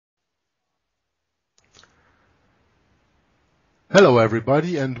Hello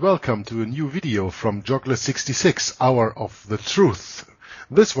everybody and welcome to a new video from Joggler66, Hour of the Truth.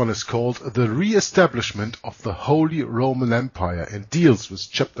 This one is called The Re-Establishment of the Holy Roman Empire and deals with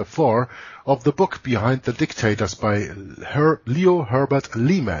chapter 4 of the book Behind the Dictators by Herbert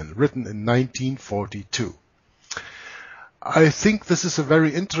Lehman, written in 1942. I think this is a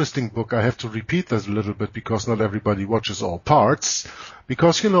very interesting book. I have to repeat this a little bit because not everybody watches all parts.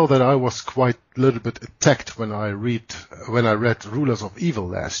 Because you know that I was quite a little bit attacked when I read Rulers of Evil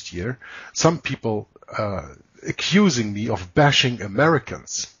last year. Some people accusing me of bashing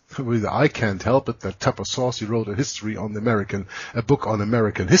Americans. I can't help it that Tupper Saucy wrote a book on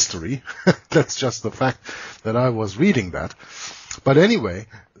American history. That's just the fact that I was reading that. But anyway,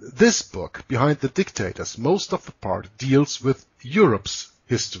 this book, Behind the Dictators, most of the part deals with Europe's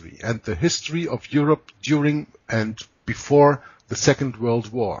history and the history of Europe during and before the Second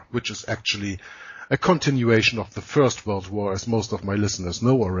World War, which is actually a continuation of the First World War, as most of my listeners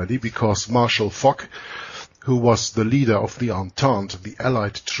know already, because Marshal Foch, who was the leader of the Entente, the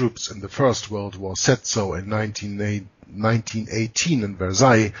Allied troops in the First World War, said so in 1918 in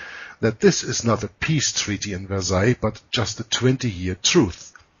Versailles, that this is not a peace treaty in Versailles, but just a 20-year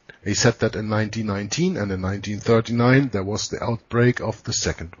truce. He said that in 1919 and in 1939 there was the outbreak of the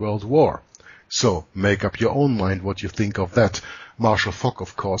Second World War. So make up your own mind what you think of that. Marshal Foch,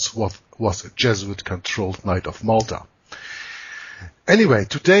 of course, was a Jesuit-controlled Knight of Malta. Anyway,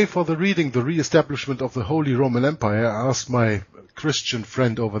 today for the reading, The Re-Establishment of the Holy Roman Empire, I asked my Christian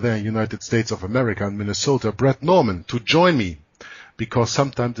friend over there in the United States of America in Minnesota, Bret Norman, to join me. Because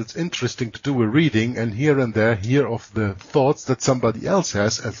sometimes it's interesting to do a reading and here and there hear of the thoughts that somebody else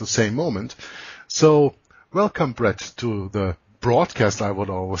has at the same moment. So welcome, Bret, to the broadcast, I would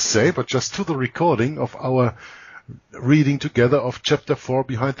always say, but just to the recording of our reading together of chapter 4,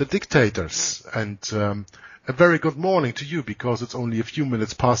 Behind the Dictators. And a very good morning to you, because it's only a few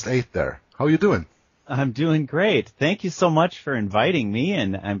minutes past 8 there. How are you doing? I'm doing great. Thank you so much for inviting me,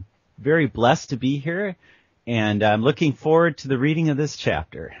 and I'm very blessed to be here. And I'm looking forward to the reading of this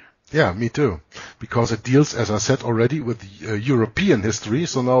chapter. Yeah, me too. Because it deals, as I said already, with European history.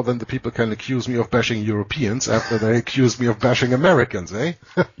 So now then the people can accuse me of bashing Europeans after they accuse me of bashing Americans, eh?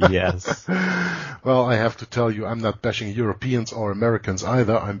 Yes. Well, I have to tell you, I'm not bashing Europeans or Americans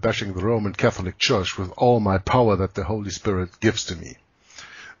either. I'm bashing the Roman Catholic Church with all my power that the Holy Spirit gives to me.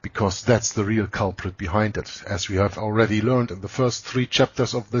 Because that's the real culprit behind it, as we have already learned in the first 3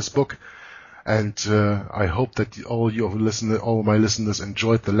 chapters of this book. And I hope that all my listeners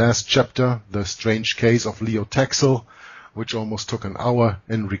enjoyed the last chapter, The Strange Case of Leo Taxil, which almost took an hour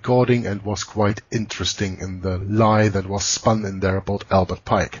in recording and was quite interesting in the lie that was spun in there about Albert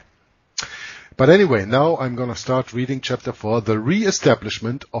Pike. But anyway, now I'm going to start reading chapter 4, The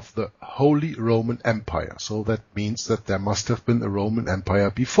Re-Establishment of the Holy Roman Empire. So that means that there must have been a Roman Empire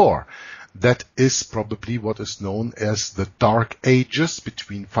before. That is probably what is known as the Dark Ages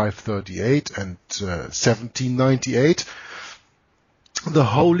between 538 and 1798. The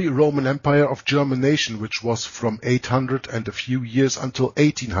Holy Roman Empire of Germanation, which was from 800 and a few years until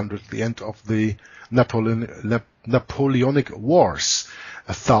 1800, the end of the Napoleonic Wars,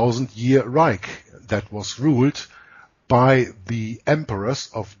 a 1,000-year Reich that was ruled by the emperors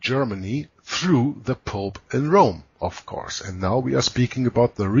of Germany through the Pope in Rome, of course. And now we are speaking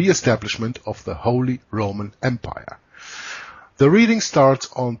about the re-establishment of the Holy Roman Empire. The reading starts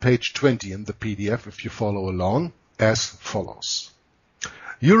on page 20 in the PDF, if you follow along, as follows.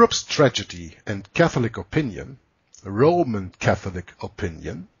 Europe's tragedy and Catholic opinion, Roman Catholic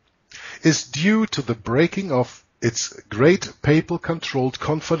opinion, is due to the breaking of its great papal-controlled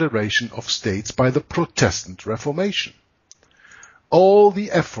confederation of states by the Protestant Reformation. All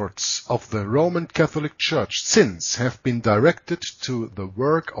the efforts of the Roman Catholic Church since have been directed to the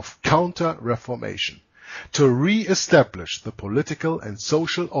work of counter-reformation, to re-establish the political and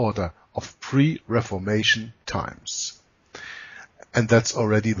social order of pre-Reformation times. And that's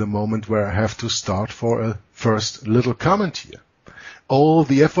already the moment where I have to start for a first little comment here. All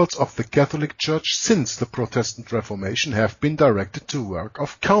the efforts of the Catholic Church since the Protestant Reformation have been directed to work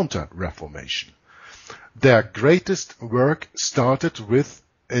of counter-reformation. Their greatest work started with,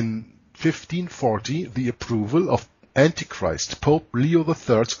 in 1540, the approval of Antichrist, Pope Leo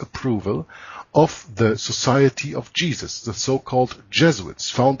III's approval of the Society of Jesus, the so-called Jesuits,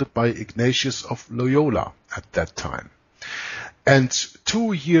 founded by Ignatius of Loyola at that time. And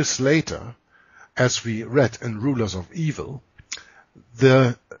 2 years later, as we read in Rulers of Evil,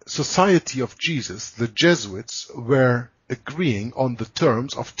 the Society of Jesus, the Jesuits, were agreeing on the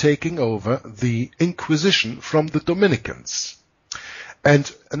terms of taking over the Inquisition from the Dominicans. And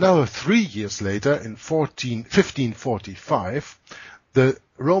another 3 years later, in 1545, the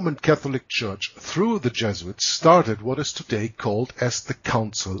Roman Catholic Church, through the Jesuits, started what is today called as the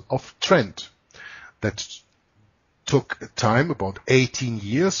Council of Trent. That took time, about 18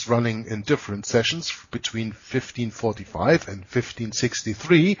 years, running in different sessions between 1545 and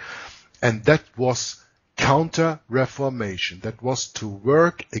 1563, and that was counter-reformation. That was to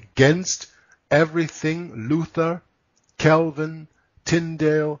work against everything Luther, Calvin,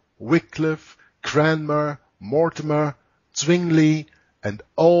 Tyndale, Wycliffe, Cranmer, Mortimer, Zwingli, and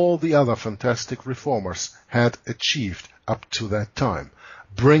all the other fantastic reformers had achieved up to that time,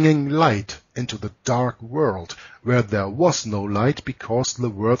 bringing light into the dark world where there was no light because the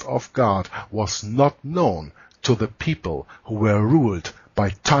word of God was not known to the people who were ruled by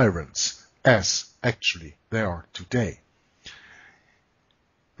tyrants, as actually they are today.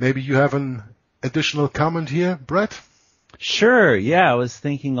 Maybe you have an additional comment here, Bret? Sure, yeah, I was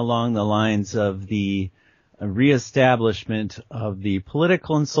thinking along the lines of the reestablishment of the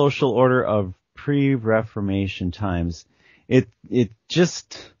political and social order of pre-Reformation times. I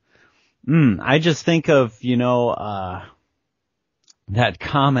just think of, that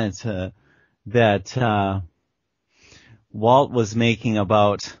comment that Walt was making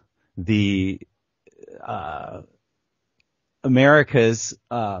about the America's,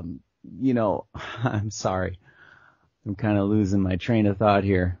 I'm sorry. I'm kind of losing my train of thought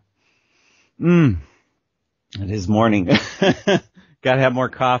here. It is morning. Gotta have more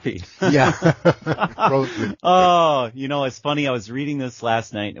coffee. Yeah. Probably. Oh, it's funny. I was reading this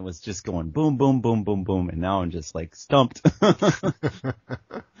last night and it was just going boom, boom, boom, boom, boom. And now I'm just like stumped.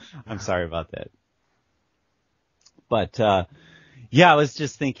 I'm sorry about that. But, I was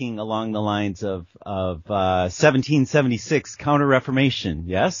just thinking along the lines of 1776 Counter-Reformation.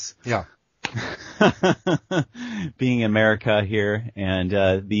 Yes? Yeah. Being America here and,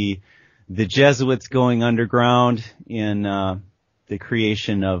 the Jesuits going underground in, the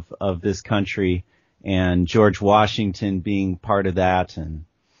creation of this country and George Washington being part of that and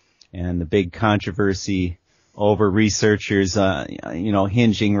the big controversy over researchers,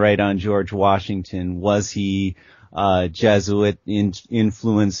 hinging right on George Washington. Was he, Jesuit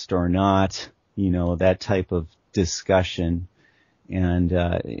influenced or not? That type of discussion. And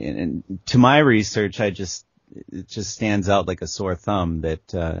to my research, it just stands out like a sore thumb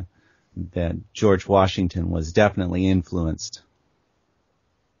that George Washington was definitely influenced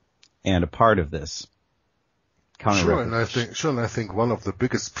and a part of this. Sure, and I think one of the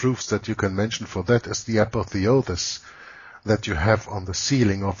biggest proofs that you can mention for that is the apotheosis that you have on the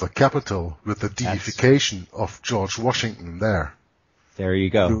ceiling of the Capitol with the deification of George Washington there. There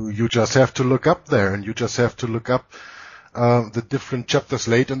you go. You just have to look up there, and you just have to look up the different chapters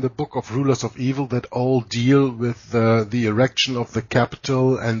later in the book of Rulers of Evil that all deal with the erection of the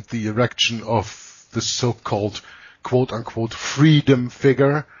Capitol and the erection of the so-called quote-unquote freedom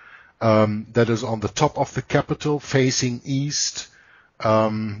figure that is on the top of the Capitol facing east.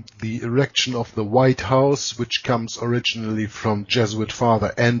 The erection of the White House, which comes originally from Jesuit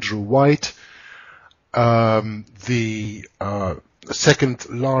Father Andrew White. The second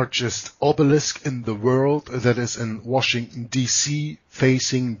largest obelisk in the world that is in Washington, D.C.,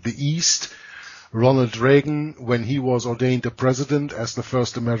 facing the east. Ronald Reagan, when he was ordained a president as the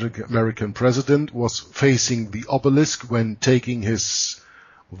first American president, was facing the obelisk when taking his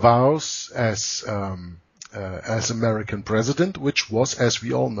vows as American president, which was, as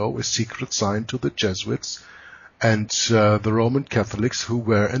we all know, a secret sign to the Jesuits and the Roman Catholics who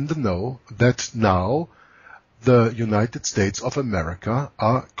were in the know that now the United States of America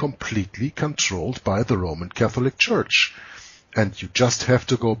are completely controlled by the Roman Catholic Church. And you just have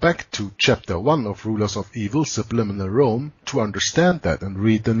to go back to chapter 1 of Rulers of Evil, Subliminal Rome, to understand that and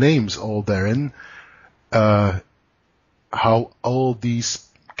read the names all therein, how all these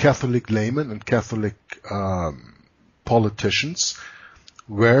Catholic laymen and Catholic politicians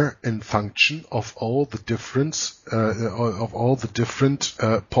were in function of all the different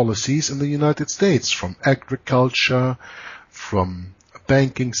policies in the United States, from agriculture, from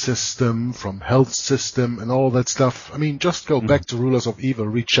banking system, from health system, and all that stuff. I mean, just go back to Rulers of Evil,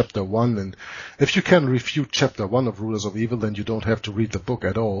 read chapter 1, and if you can refute chapter 1 of Rulers of Evil, then you don't have to read the book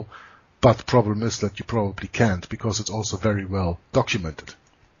at all. But the problem is that you probably can't, because it's also very well documented.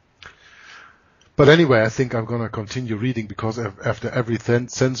 But anyway, I think I'm going to continue reading because after every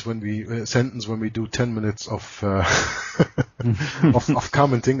sentence when we do 10 minutes of of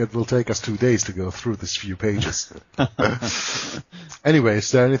commenting, it will take us 2 days to go through this few pages. Anyway, is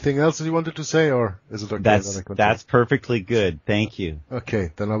there anything else that you wanted to say, or is it okay? That's perfectly good. Thank you.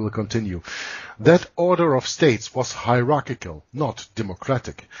 Okay, then I will continue. That order of states was hierarchical, not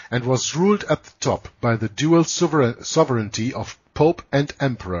democratic, and was ruled at the top by the dual sovereignty of Pope and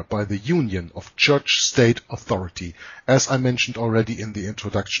Emperor, by the union of church-state authority, as I mentioned already in the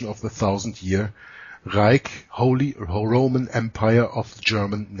introduction of the 1,000-year Reich, Holy Roman Empire of the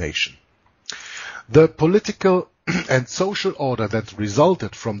German nation. The political and social order that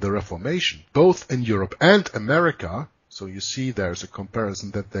resulted from the Reformation, both in Europe and America, so you see there's a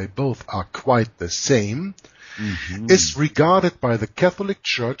comparison that they both are quite the same, is regarded by the Catholic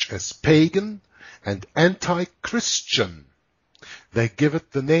Church as pagan and anti-Christian. They give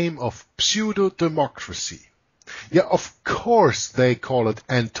it the name of pseudo-democracy. Yeah, of course they call it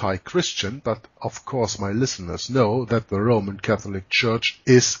anti-Christian, but of course my listeners know that the Roman Catholic Church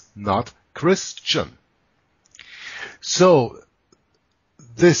is not Christian. So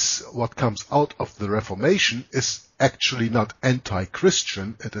this, what comes out of the Reformation, is actually not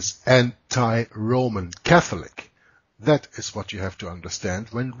anti-Christian, it is anti-Roman Catholic. That is what you have to understand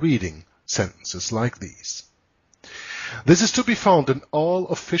when reading sentences like these. This is to be found in all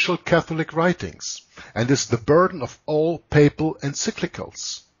official Catholic writings, and is the burden of all papal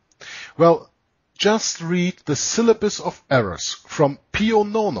encyclicals. Well, just read the Syllabus of Errors from Pio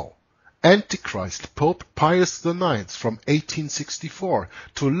IX, Antichrist Pope Pius IX from 1864,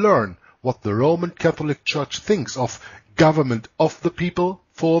 to learn what the Roman Catholic Church thinks of government of the people,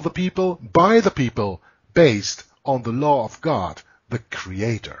 for the people, by the people, based on the law of God, the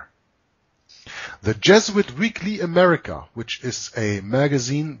Creator. The Jesuit Weekly America, which is a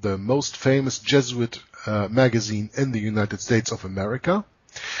magazine, the most famous Jesuit magazine in the United States of America,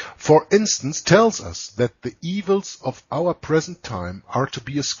 for instance, tells us that the evils of our present time are to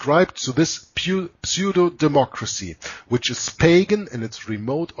be ascribed to this pseudo-democracy, which is pagan in its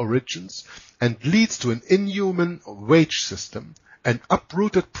remote origins and leads to an inhuman wage system, an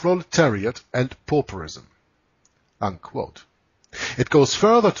uprooted proletariat, and pauperism. Unquote. It goes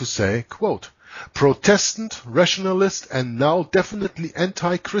further to say, quote, Protestant, rationalist, and now definitely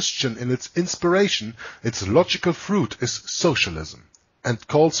anti-Christian in its inspiration, its logical fruit is socialism, and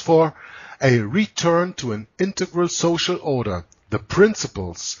calls for a return to an integral social order, the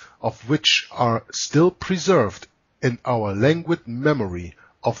principles of which are still preserved in our languid memory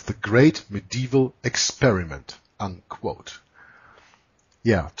of the great medieval experiment. Unquote.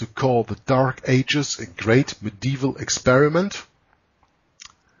 Yeah, to call the Dark Ages a great medieval experiment,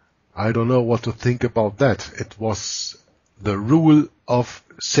 I don't know what to think about that. It was the rule of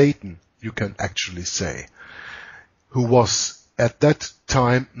Satan, you can actually say, who was at that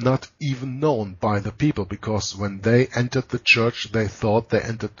time not even known by the people, because when they entered the church, they thought they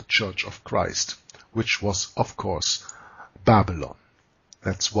entered the church of Christ, which was, of course, Babylon.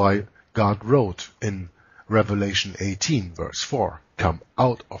 That's why God wrote in Revelation 18, verse 4, Come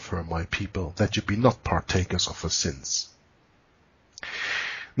out of her, my people, that you be not partakers of her sins.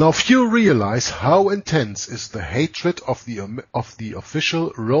 Now few realize how intense is the hatred of the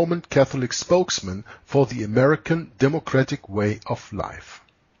official Roman Catholic spokesman for the American democratic way of life.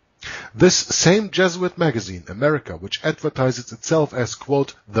 This same Jesuit magazine, America, which advertises itself as,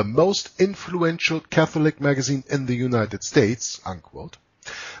 quote, the most influential Catholic magazine in the United States, unquote,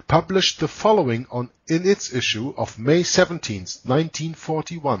 published the following in its issue of May 17,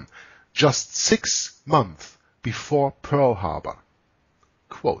 1941, just 6 months before Pearl Harbor.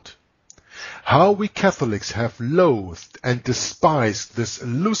 Quote, How we Catholics have loathed and despised this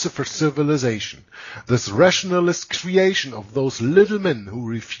Lucifer civilization, this rationalist creation of those little men who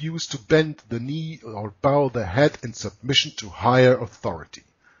refuse to bend the knee or bow the head in submission to higher authority.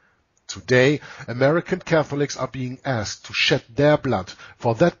 Today, American Catholics are being asked to shed their blood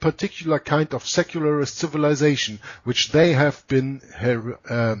for that particular kind of secularist civilization which they have been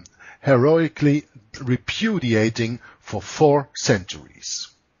heroically repudiating for 4 centuries.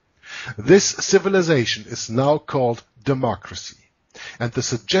 This civilization is now called democracy, and the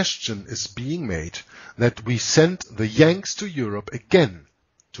suggestion is being made that we send the Yanks to Europe again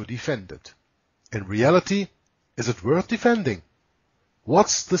to defend it. In reality, is it worth defending?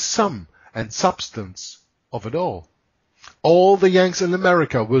 What's the sum and substance of it all? All the Yanks in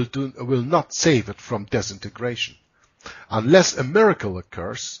America will not save it from disintegration. Unless a miracle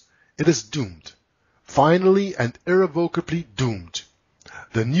occurs, it is doomed. Finally and irrevocably doomed.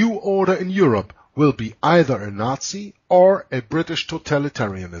 The new order in Europe will be either a Nazi or a British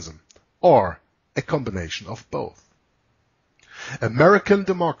totalitarianism, or a combination of both. American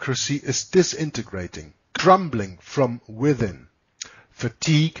democracy is disintegrating, crumbling from within.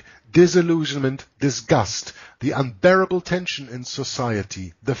 Fatigue, disillusionment, disgust, the unbearable tension in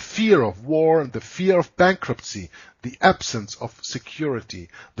society, the fear of war and the fear of bankruptcy, the absence of security,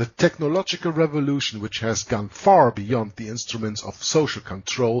 the technological revolution which has gone far beyond the instruments of social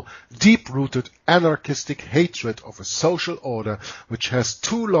control, deep-rooted anarchistic hatred of a social order which has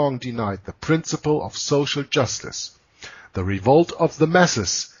too long denied the principle of social justice, the revolt of the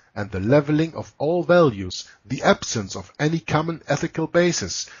masses, and the leveling of all values, the absence of any common ethical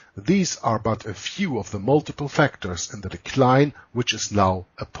basis, these are but a few of the multiple factors in the decline which is now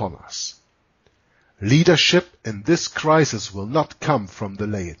upon us. Leadership in this crisis will not come from the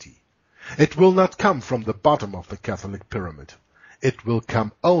laity. It will not come from the bottom of the Catholic pyramid. It will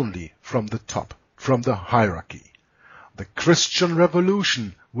come only from the top, from the hierarchy. The Christian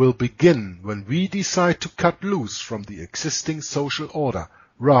revolution will begin when we decide to cut loose from the existing social order,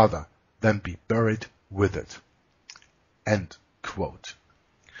 rather than be buried with it. End quote.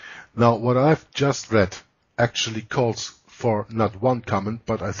 Now, what I've just read actually calls for not one comment,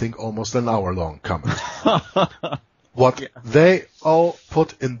 but I think almost an hour-long comment. What they all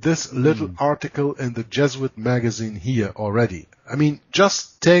put in this little article in the Jesuit magazine here already. I mean,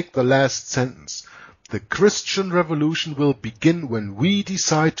 just take the last sentence. The Christian revolution will begin when we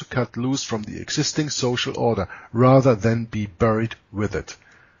decide to cut loose from the existing social order, rather than be buried with it.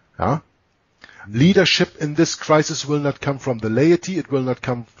 Leadership in this crisis will not come from the laity, it will not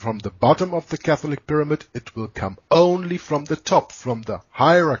come from the bottom of the Catholic pyramid, it will come only from the top, from the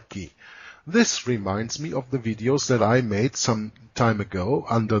hierarchy. This reminds me of the videos that I made some time ago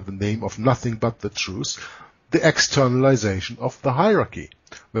under the name of Nothing But the Truth, the externalization of the hierarchy,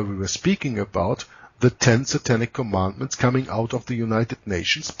 where we were speaking about the 10 satanic commandments coming out of the United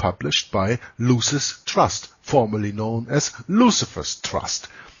Nations, published by Lucis Trust, formerly known as Lucifer's Trust.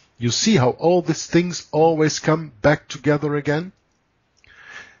 You see how all these things always come back together again?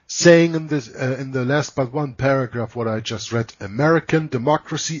 Saying in the last but one paragraph what I just read, American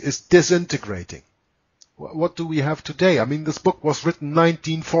democracy is disintegrating. What do we have today? I mean, this book was written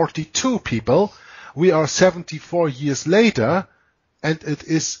 1942, people. We are 74 years later, and it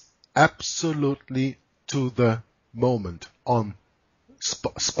is absolutely to the moment, on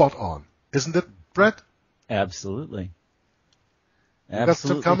spot on. Isn't it, Bret? Absolutely. You got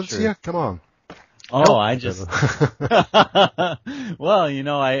some comments here? Come on. Oh, I just, well, you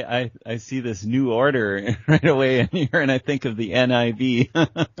know, I see this new order right away in here, and I think of the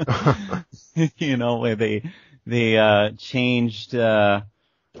NIV, you know, where they changed,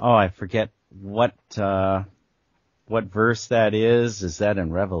 I forget what verse that is. Is that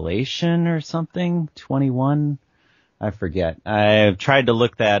in Revelation or something? 21? I forget. I tried to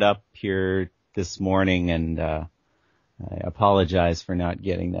look that up here this morning, and, I apologize for not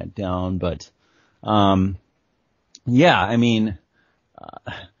getting that down, but, yeah, I mean,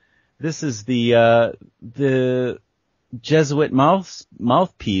 this is the Jesuit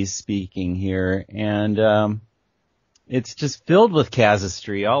mouthpiece speaking here, and, it's just filled with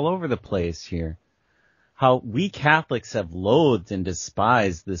casuistry all over the place here. How we Catholics have loathed and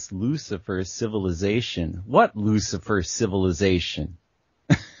despised this Lucifer civilization. What Lucifer civilization?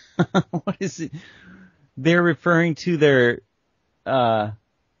 What is it? They're referring to they're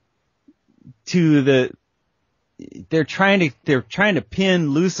trying to pin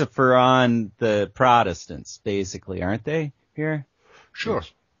Lucifer on the Protestants, basically, aren't they here? Sure.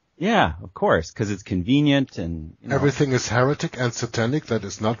 Yeah, of course, because it's convenient and, you know. Everything is heretic and satanic that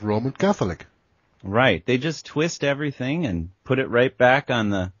is not Roman Catholic. Right. They just twist everything and put it right back on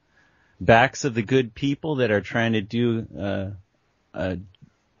the backs of the good people that are trying to do, a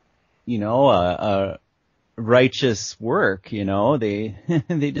righteous work, you know. They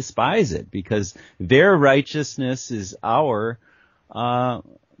despise it because their righteousness is our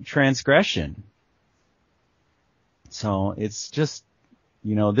transgression. So it's just,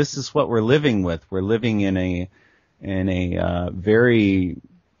 you know, this is what we're living with. We're living in a very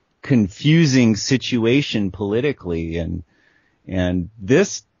confusing situation politically, and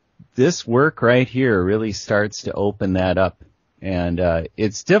this work right here really starts to open that up. And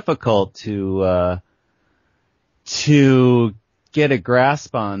it's difficult to get a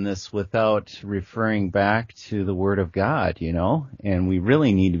grasp on this without referring back to the Word of God, you know, and we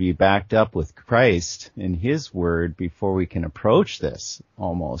really need to be backed up with Christ and His Word before we can approach this,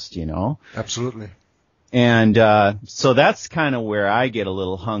 almost, you know. Absolutely. And so that's kind of where I get a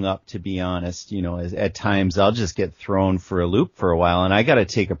little hung up, to be honest. You know, at times I'll just get thrown for a loop for a while, and I got to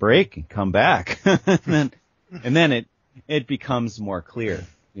take a break and come back, and then it becomes more clear,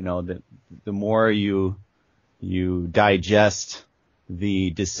 you know, that the more you digest the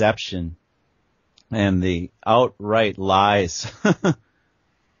deception and the outright lies,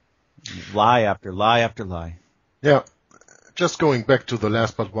 lie after lie after lie. Yeah, just going back to the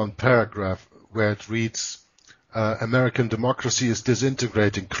last but one paragraph where it reads, American democracy is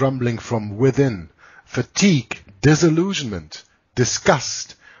disintegrating, crumbling from within. Fatigue, disillusionment,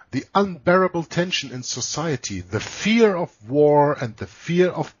 disgust, the unbearable tension in society, the fear of war and the fear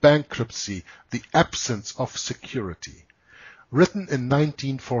of bankruptcy, the absence of security. Written in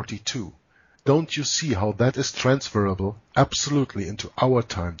 1942. Don't you see how that is transferable absolutely into our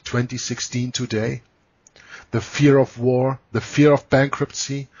time, 2016 today? The fear of war, the fear of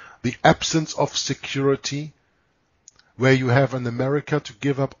bankruptcy, the absence of security, where you have in America to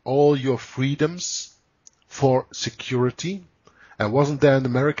give up all your freedoms for security. And wasn't there an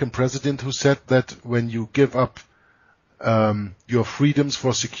American president who said that when you give up your freedoms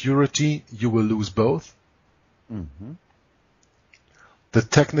for security, you will lose both? Mm-hmm. The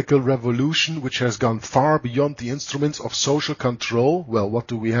technical revolution, which has gone far beyond the instruments of social control. Well, what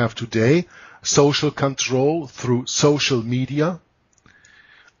do we have today? Social control through social media,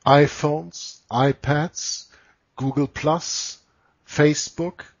 iPhones, iPads, Google+,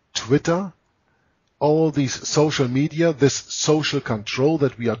 Facebook, Twitter, all these social media, this social control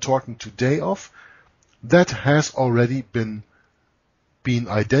that we are talking today of, that has already been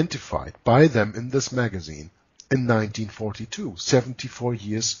identified by them in this magazine in 1942, 74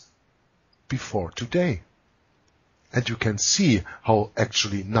 years before today. And you can see how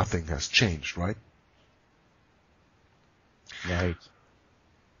actually nothing has changed, right? Right.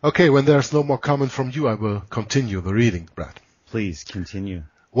 Okay, when there's no more comment from you, I will continue the reading, Bret. Please continue.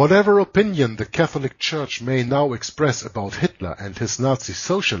 Whatever opinion the Catholic Church may now express about Hitler and his Nazi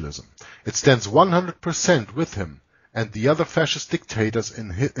socialism, it stands 100% with him and the other fascist dictators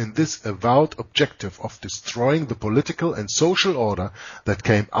in this avowed objective of destroying the political and social order that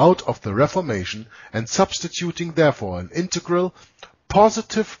came out of the Reformation and substituting therefore an integral,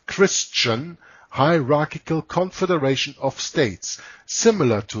 positive Christian hierarchical confederation of states,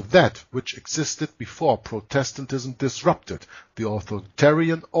 similar to that which existed before Protestantism disrupted the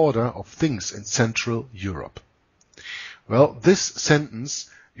authoritarian order of things in Central Europe. Well, this sentence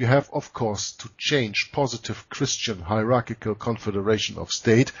you have, of course, to change positive Christian hierarchical confederation of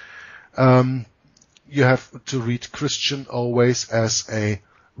state. You have to read Christian always as a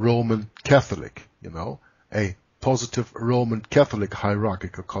Roman Catholic, a positive Roman Catholic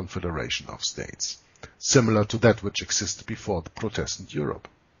hierarchical confederation of states, similar to that which existed before the Protestant Europe.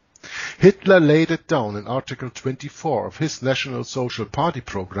 Hitler laid it down in Article 24 of his National Social Party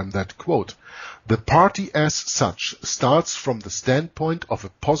program that, quote, the party as such starts from the standpoint of a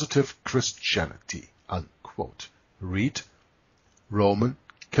positive Christianity, unquote. Read Roman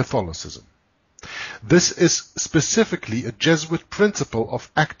Catholicism. This is specifically a Jesuit principle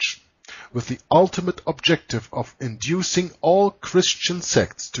of action, with the ultimate objective of inducing all Christian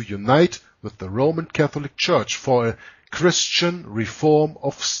sects to unite with the Roman Catholic Church for a Christian reform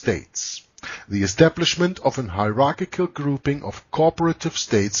of states, the establishment of an hierarchical grouping of cooperative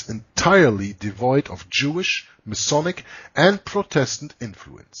states entirely devoid of Jewish, Masonic, and Protestant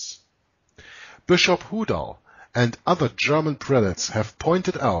influence. Bishop Hudal and other German prelates have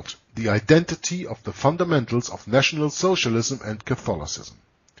pointed out the identity of the fundamentals of National Socialism and Catholicism.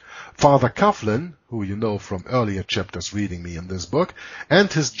 Father Coughlin, who you know from earlier chapters reading me in this book,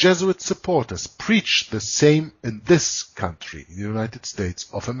 and his Jesuit supporters preach the same in this country, the United States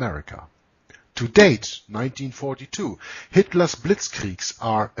of America. To date, 1942, Hitler's blitzkriegs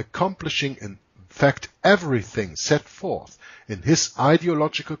are accomplishing in fact everything set forth in his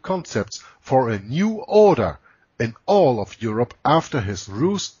ideological concepts for a new order in all of Europe after his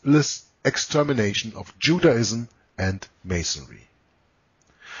ruthless extermination of Judaism and Masonry.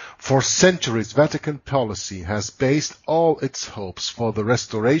 For centuries, Vatican policy has based all its hopes for the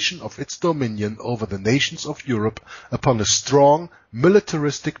restoration of its dominion over the nations of Europe upon a strong,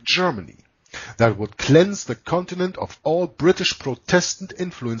 militaristic Germany that would cleanse the continent of all British Protestant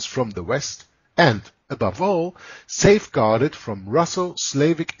influence from the West and, above all, safeguard it from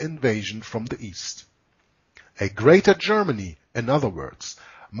Russo-Slavic invasion from the East. A greater Germany, in other words,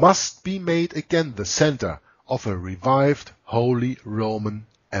 must be made again the center of a revived Holy Roman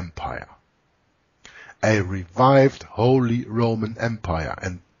Empire. A revived Holy Roman Empire,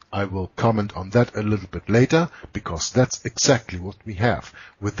 and I will comment on that a little bit later, because that's exactly what we have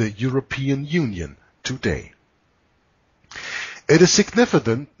with the European Union today. It is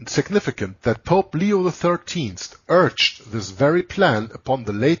significant that Pope Leo XIII urged this very plan upon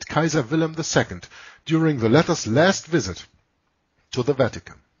the late Kaiser Wilhelm II during the latter's last visit to the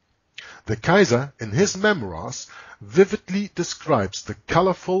Vatican. The Kaiser, in his memoirs, vividly describes the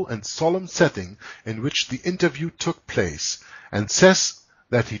colorful and solemn setting in which the interview took place, and says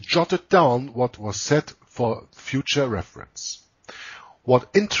that he jotted down what was said for future reference. What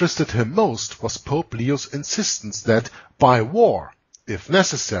interested him most was Pope Leo's insistence that, by war, if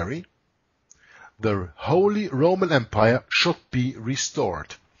necessary, the Holy Roman Empire should be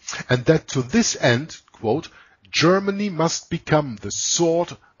restored, and that to this end, quote, Germany must become the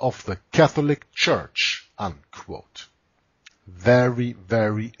sword of the Catholic Church, unquote. Very,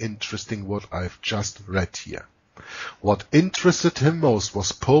 very interesting what I've just read here. What interested him most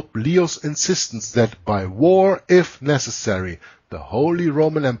was Pope Leo's insistence that by war, if necessary, the Holy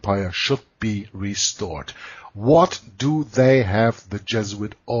Roman Empire should be restored. What do they have the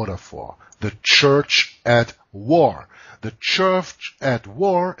Jesuit order for? The Church at war. The Church at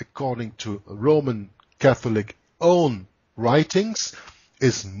war, according to Roman Catholic own writings,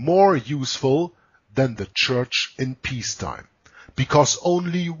 is more useful than the Church in peacetime, because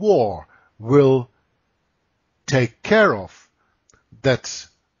only war will take care of that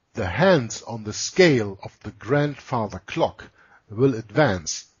the hands on the scale of the grandfather clock will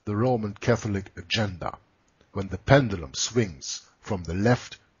advance the Roman Catholic agenda when the pendulum swings from the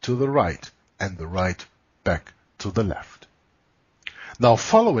left to the right and the right back to the left. Now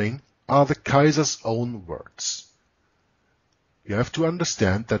following are the Kaiser's own words. You have to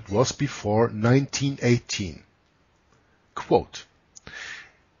understand that was before 1918. Quote,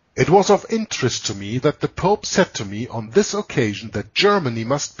 "It was of interest to me that the Pope said to me on this occasion that Germany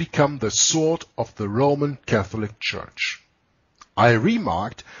must become the sword of the Roman Catholic Church. I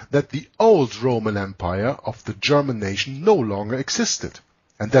remarked that the old Roman Empire of the German nation no longer existed,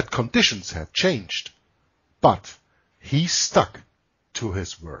 and that conditions had changed. But he stuck to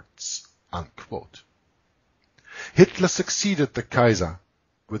his words." Unquote. Hitler succeeded the Kaiser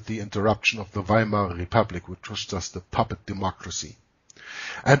with the interruption of the Weimar Republic, which was just a puppet democracy,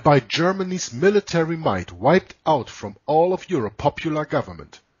 and by Germany's military might wiped out from all of Europe popular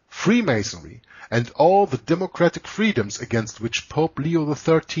government, Freemasonry, and all the democratic freedoms against which Pope Leo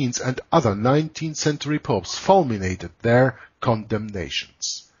XIII and other 19th century popes fulminated their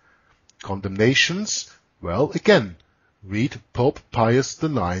condemnations. Condemnations, well, again, read Pope Pius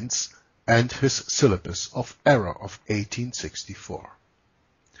IX and his Syllabus of Error of 1864.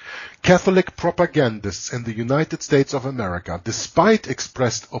 Catholic propagandists in the United States of America, despite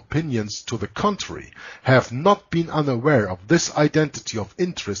expressed opinions to the contrary, have not been unaware of this identity of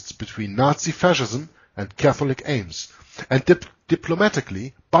interests between Nazi-Fascism and Catholic aims, and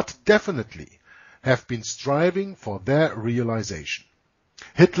diplomatically, but definitely, have been striving for their realization.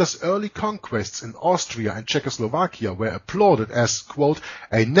 Hitler's early conquests in Austria and Czechoslovakia were applauded as, quote,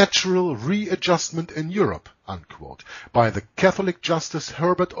 "a natural readjustment in Europe," unquote, by the Catholic Justice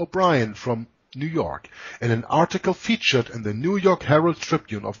Herbert O'Brien from New York in an article featured in the New York Herald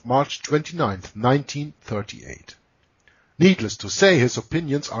Tribune of March 29, 1938. Needless to say, his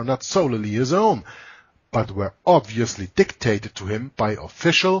opinions are not solely his own, but were obviously dictated to him by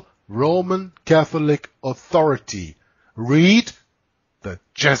official Roman Catholic authority. Read the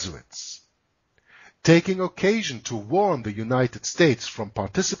Jesuits. Taking occasion to warn the United States from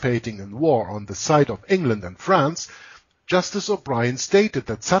participating in war on the side of England and France, Justice O'Brien stated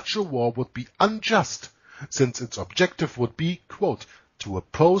that such a war would be unjust, since its objective would be, quote, "to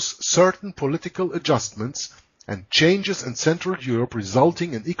oppose certain political adjustments and changes in Central Europe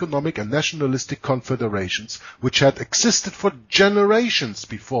resulting in economic and nationalistic confederations which had existed for generations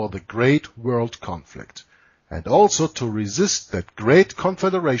before the Great World Conflict, and also to resist that great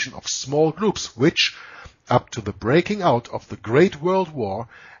confederation of small groups which, up to the breaking out of the Great World War,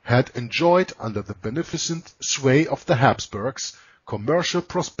 had enjoyed under the beneficent sway of the Habsburgs commercial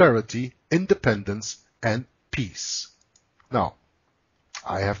prosperity, independence, and peace." Now,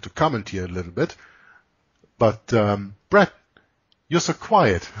 I have to comment here a little bit, but Bret, you're so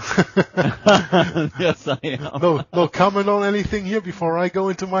quiet. Yes, I am. No comment on anything here before I go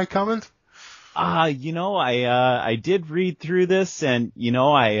into my comment? I did read through this, and,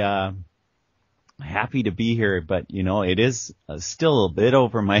 I'm happy to be here, but, it is still a bit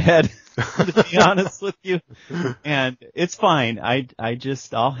over my head, to be honest with you. And it's fine.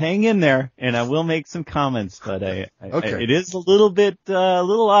 I'll hang in there, and I will make some comments, but it is a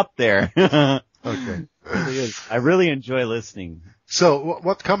little up there. Okay. It really is. I really enjoy listening. So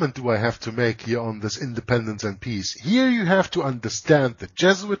what comment do I have to make here on this independence and peace? Here you have to understand the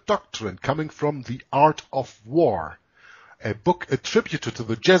Jesuit doctrine coming from The Art of War, a book attributed to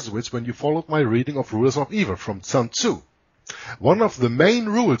the Jesuits when you followed my reading of Rulers of Evil from Sun Tzu. One of the main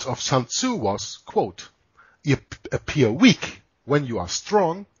rules of Sun Tzu was, quote, "You appear weak when you are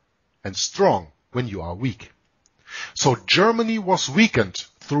strong, and strong when you are weak. So Germany was weakened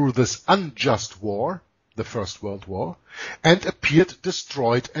through this unjust war, the First World War, and appeared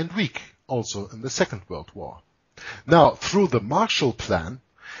destroyed and weak also in the Second World War. Now, through the Marshall Plan,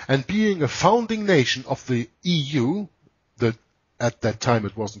 and being a founding nation of the EU, at that time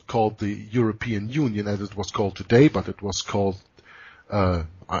it wasn't called the European Union as it was called today, but it was called, I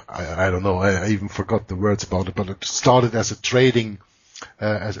don't know, I even forgot the words about it, but it started as a trading,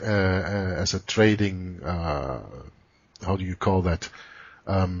 how do you call that,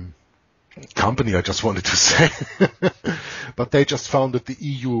 company, I just wanted to say. But they just founded the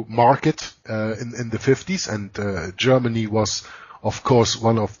EU market in the 50s, and Germany was, of course,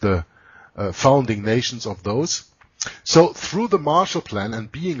 one of the founding nations of those. So through the Marshall Plan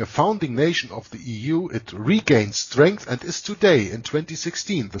and being a founding nation of the EU, it regained strength and is today, in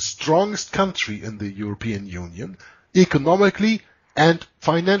 2016, the strongest country in the European Union, economically and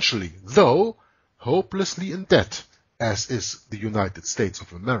financially, though hopelessly in debt, as is the United States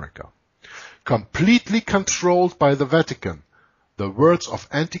of America. Completely controlled by the Vatican, the words of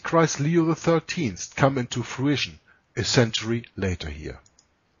Antichrist Leo XIII come into fruition a century later here.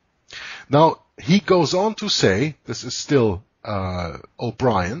 Now, he goes on to say, this is still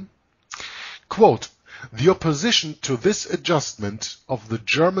O'Brien, quote, "The opposition to this adjustment of the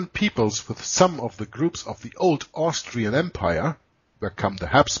German peoples with some of the groups of the old Austrian Empire, where come the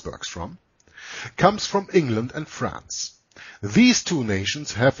Habsburgs from, comes from England and France. These two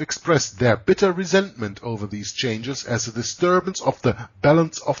nations have expressed their bitter resentment over these changes as a disturbance of the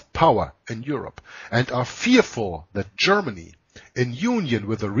balance of power in Europe, and are fearful that Germany, in union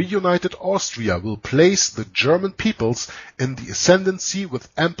with a reunited Austria, will place the German peoples in the ascendancy with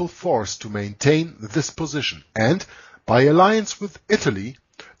ample force to maintain this position, and, by alliance with Italy,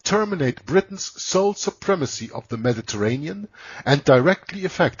 terminate Britain's sole supremacy of the Mediterranean, and directly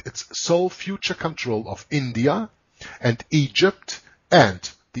affect its sole future control of India, and Egypt,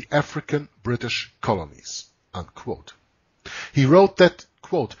 and the African British colonies." Unquote. He wrote that,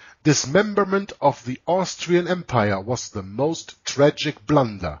 quote, "Dismemberment of the Austrian Empire was the most tragic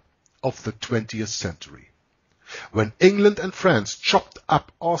blunder of the 20th century. When England and France chopped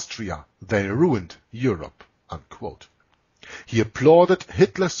up Austria, they ruined Europe." Unquote. He applauded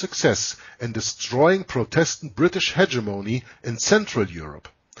Hitler's success in destroying Protestant British hegemony in Central Europe,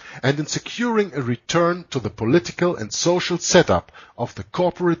 and in securing a return to the political and social setup of the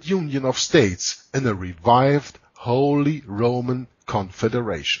corporate union of states in a revived Holy Roman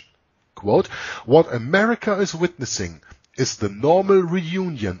Confederation. Quote, "What America is witnessing is the normal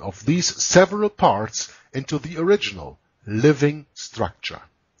reunion of these several parts into the original, living structure.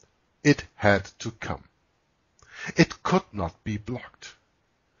 It had to come. It could not be blocked.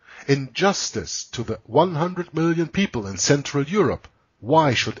 In justice to the 100 million people in Central Europe,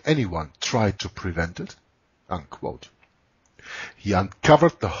 why should anyone try to prevent it?" Unquote. He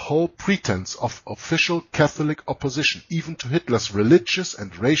uncovered the whole pretense of official Catholic opposition, even to Hitler's religious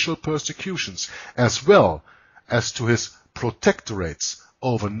and racial persecutions, as well as to his protectorates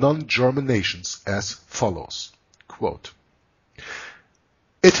over non-German nations, as follows. Quote,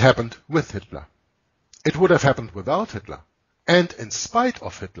 "It happened with Hitler. It would have happened without Hitler, and in spite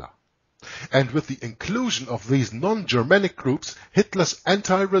of Hitler. And with the inclusion of these non-Germanic groups, Hitler's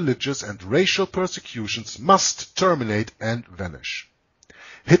anti-religious and racial persecutions must terminate and vanish.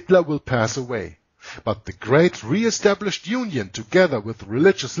 Hitler will pass away, but the great re-established union, together with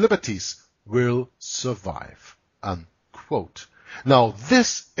religious liberties, will survive." Unquote. Now,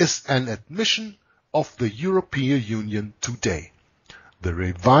 this is an admission of the European Union today. The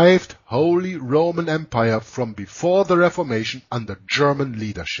revived Holy Roman Empire from before the Reformation under German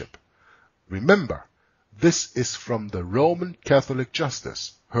leadership. Remember, this is from the Roman Catholic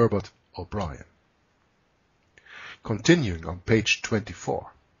Justice, Herbert O'Brien. Continuing on page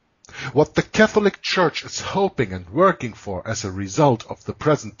 24. What the Catholic Church is hoping and working for as a result of the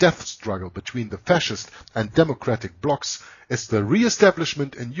present death struggle between the fascist and democratic blocs is the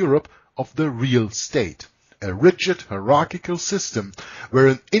re-establishment in Europe of the real state, a rigid hierarchical system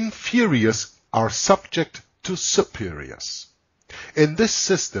wherein inferiors are subject to superiors. In this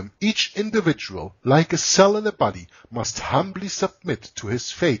system, each individual, like a cell in a body, must humbly submit to his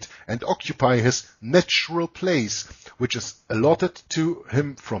fate and occupy his natural place, which is allotted to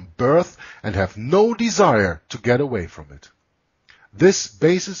him from birth, and have no desire to get away from it. This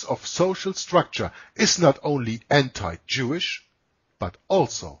basis of social structure is not only anti-Jewish, but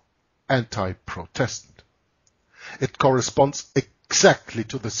also anti-Protestant. It corresponds exactly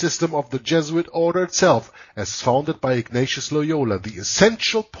to the system of the Jesuit order itself, as founded by Ignatius Loyola, the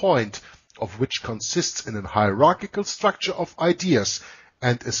essential point of which consists in a hierarchical structure of ideas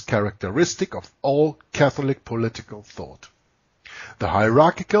and is characteristic of all Catholic political thought. The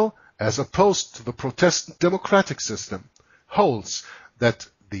hierarchical, as opposed to the Protestant democratic system, holds that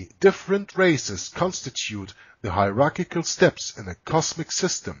the different races constitute the hierarchical steps in a cosmic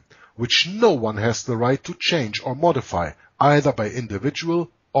system, which no one has the right to change or modify, either by individual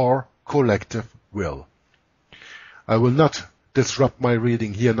or collective will. I will not disrupt my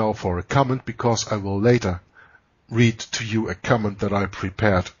reading here now for a comment, because I will later read to you a comment that I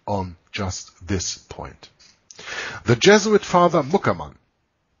prepared on just this point. The Jesuit Father Muckermann,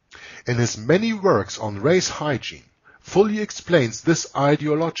 in his many works on race hygiene, fully explains this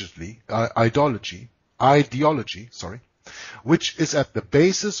ideology, which is at the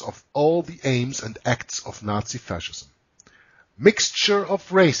basis of all the aims and acts of Nazi-Fascism. Mixture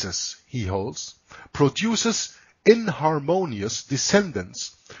of races, he holds, produces inharmonious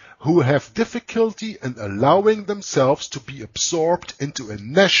descendants who have difficulty in allowing themselves to be absorbed into a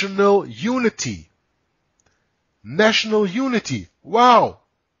national unity. National unity. Wow!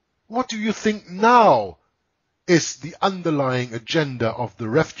 What do you think now is the underlying agenda of the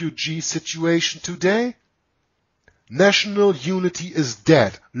refugee situation today? National unity is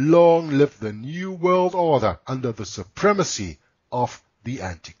dead. Long live the New World Order under the supremacy of the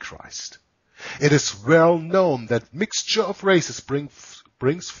Antichrist. It is well known that mixture of races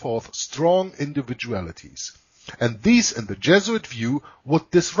brings forth strong individualities, and these, in the Jesuit view,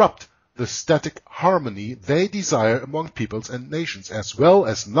 would disrupt the static harmony they desire among peoples and nations, as well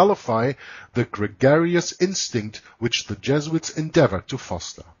as nullify the gregarious instinct which the Jesuits endeavor to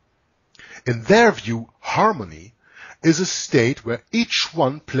foster. In their view, harmony is a state where each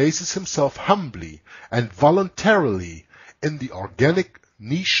one places himself humbly and voluntarily in the organic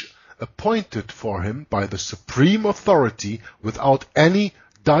niche appointed for him by the supreme authority, without any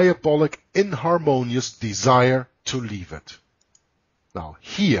diabolic inharmonious desire to leave it. Now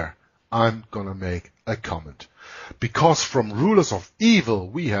here I'm gonna make a comment, because from Rulers of Evil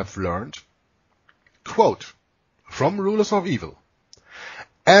we have learned, quote, from Rulers of Evil,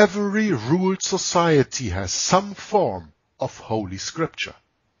 every ruled society has some form of Holy Scripture.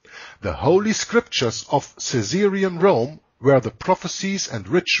 The Holy Scriptures of Caesarean Rome were the prophecies and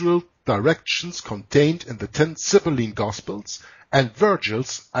ritual directions contained in the 10 Sibylline Gospels and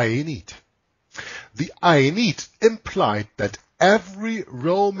Virgil's Aeneid. The Aeneid implied that every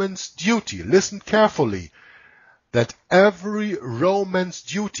Roman's duty, listen carefully, that every Roman's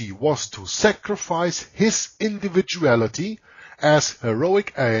duty was to sacrifice his individuality, as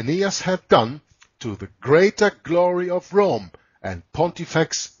heroic Aeneas had done, to the greater glory of Rome and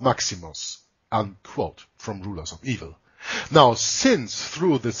Pontifex Maximus, unquote, from Rulers of Evil. Now, since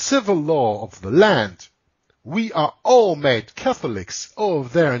through the civil law of the land, we are all made Catholics over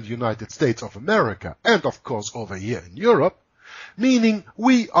there in the United States of America, and of course over here in Europe, meaning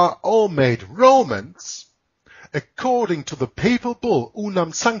we are all made Romans, according to the papal bull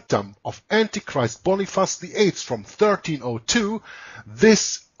Unam Sanctam of Antichrist Boniface VIII from 1302,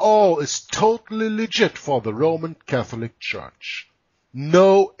 this all is totally legit for the Roman Catholic Church.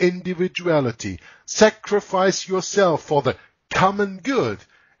 No individuality. Sacrifice yourself for the common good,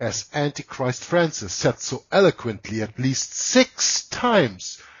 as Antichrist Francis said so eloquently at least 6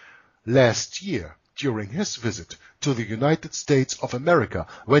 times last year during his visit to the United States of America,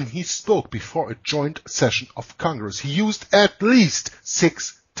 when he spoke before a joint session of Congress. He used at least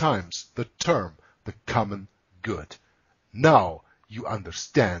 6 times the term the common good. Now you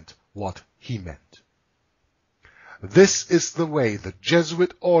understand what he meant. This is the way the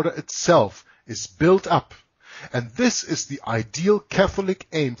Jesuit order itself is built up, and this is the ideal Catholic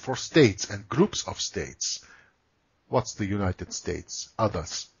aim for states and groups of states. What's the United States other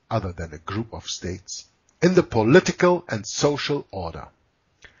than a group of states? In the political and social order.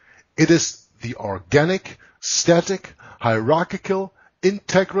 It is the organic, static, hierarchical,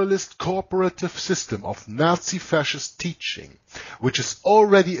 integralist cooperative system of Nazi-Fascist teaching, which is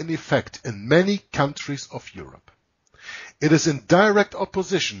already in effect in many countries of Europe. It is in direct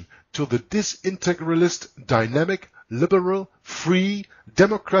opposition to the disintegralist, dynamic, liberal, free,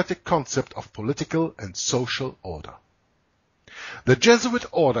 democratic concept of political and social order. The Jesuit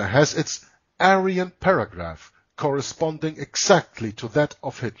order has its Aryan paragraph corresponding exactly to that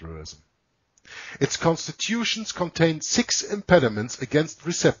of Hitlerism. Its constitutions contain 6 impediments against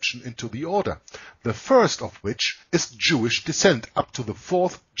reception into the order, the first of which is Jewish descent up to the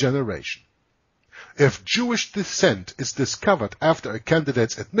 4th generation. If Jewish descent is discovered after a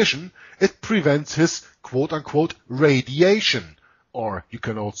candidate's admission, it prevents his quote-unquote radiation, or you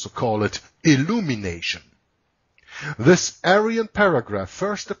can also call it illumination. This Aryan paragraph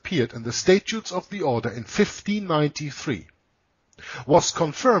first appeared in the Statutes of the Order in 1593. was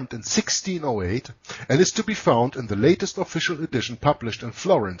confirmed in 1608 and is to be found in the latest official edition published in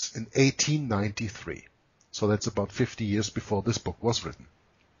Florence in 1893. So that's about 50 years before this book was written.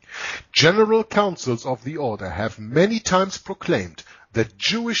 General councils of the order have many times proclaimed that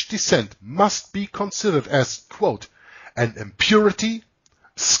Jewish descent must be considered as, quote, an impurity,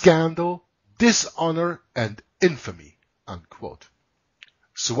 scandal, dishonor, and infamy, unquote.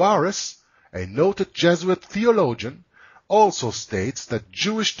 Suarez, a noted Jesuit theologian, also states that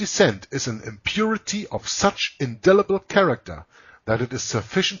Jewish descent is an impurity of such indelible character that it is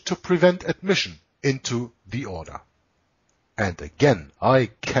sufficient to prevent admission into the order. And again,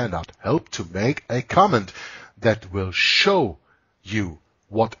 I cannot help to make a comment that will show you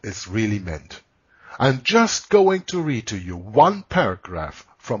what is really meant. I'm just going to read to you one paragraph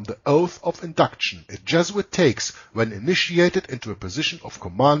from the oath of induction a Jesuit takes when initiated into a position of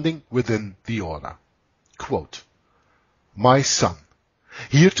commanding within the order. Quote, "My son,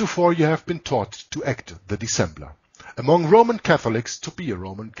 heretofore you have been taught to act the dissembler. Among Roman Catholics to be a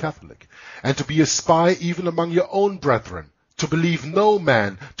Roman Catholic, and to be a spy even among your own brethren, to believe no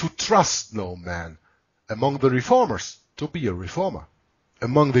man, to trust no man. Among the Reformers to be a Reformer.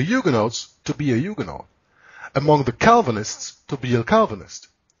 Among the Huguenots to be a Huguenot. Among the Calvinists to be a Calvinist.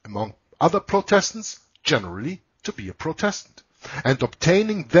 Among other Protestants generally to be a Protestant. And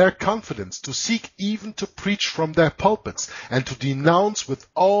obtaining their confidence, to seek even to preach from their pulpits, and to denounce with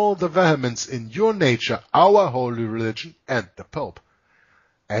all the vehemence in your nature our holy religion and the Pope,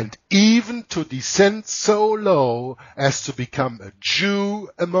 and even to descend so low as to become a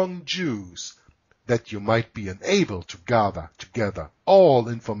Jew among Jews, that you might be enabled to gather together all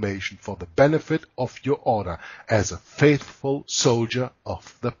information for the benefit of your order as a faithful soldier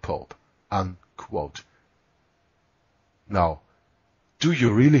of the Pope." Unquote. Now, do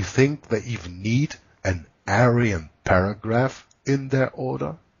you really think they even need an Arian paragraph in their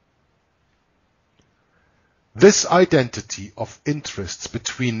order? This identity of interests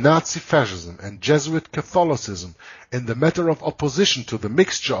between Nazi-Fascism and Jesuit Catholicism in the matter of opposition to the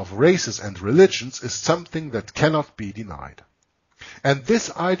mixture of races and religions is something that cannot be denied. And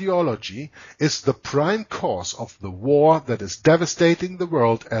this ideology is the prime cause of the war that is devastating the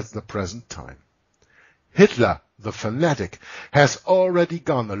world at the present time. Hitler, the fanatic, has already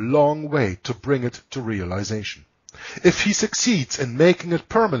gone a long way to bring it to realization. If he succeeds in making it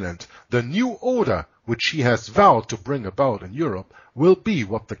permanent, the new order which he has vowed to bring about in Europe will be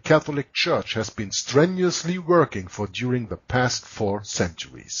what the Catholic Church has been strenuously working for during the past 4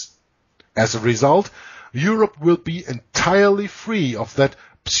 centuries. As a result, Europe will be entirely free of that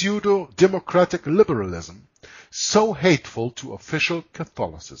pseudo-democratic liberalism so hateful to official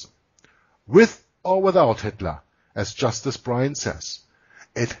Catholicism. With or without Hitler, as Justice Bryan says,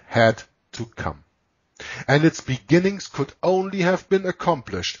 it had to come. And its beginnings could only have been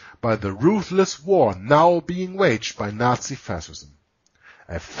accomplished by the ruthless war now being waged by Nazi-Fascism,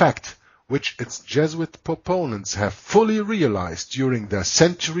 a fact which its Jesuit proponents have fully realized during their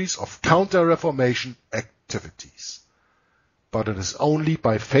centuries of counter-Reformation activities. But it is only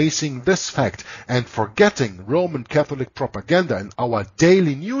by facing this fact and forgetting Roman Catholic propaganda in our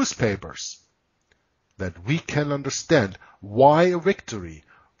daily newspapers that we can understand why a victory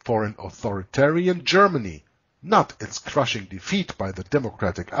for an authoritarian Germany, not its crushing defeat by the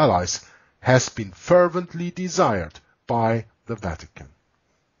democratic allies, has been fervently desired by the Vatican.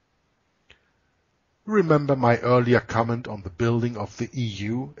 Remember my earlier comment on the building of the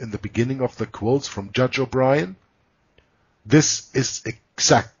EU in the beginning of the quotes from Judge O'Brien? This is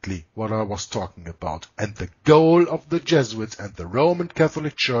exactly what I was talking about, and the goal of the Jesuits and the Roman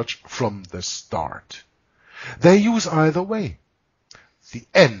Catholic Church from the start. They use either way. The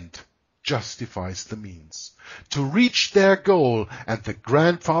end justifies the means. To reach their goal, and the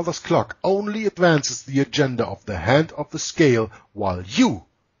grandfather's clock only advances the agenda of the hand of the scale, while you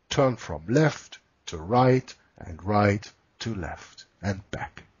turn from left to right and right to left and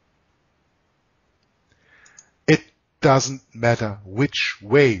back. It doesn't matter which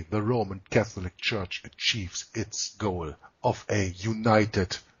way the Roman Catholic Church achieves its goal of a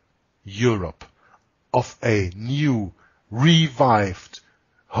united Europe, of a new, revived,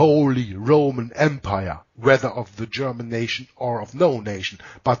 Holy Roman Empire, whether of the German nation or of no nation,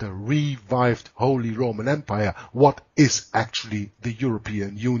 but a revived Holy Roman Empire. What is actually the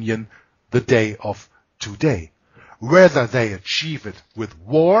European Union the day of today? Whether they achieve it with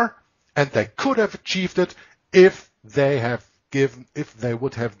war, and they could have achieved it if they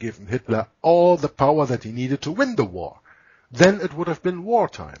would have given Hitler all the power that he needed to win the war. Then it would have been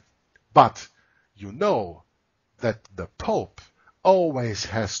wartime. But you know that the Pope always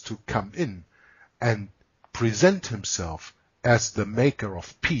has to come in and present himself as the maker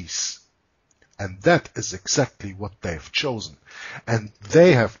of peace. And that is exactly what they've chosen. And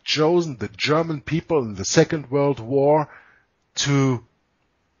they have chosen the German people in the Second World War to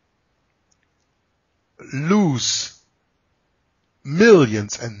lose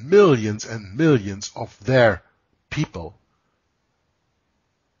millions and millions and millions of their people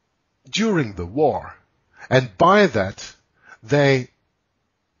during the war. And by that, they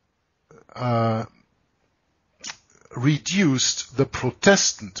reduced the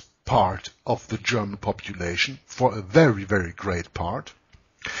Protestant part of the German population for a very, very great part.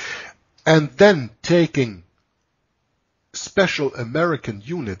 And then taking special American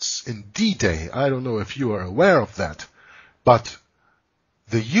units in D-Day, I don't know if you are aware of that, but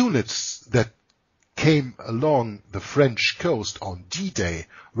the units that came along the French coast on D-Day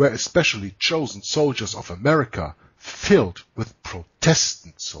were especially chosen soldiers of America, filled with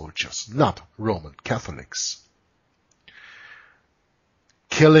Protestant soldiers, not Roman Catholics.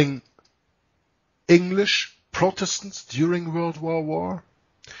 Killing English Protestants during World War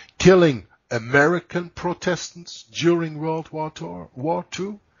I, killing American Protestants during World War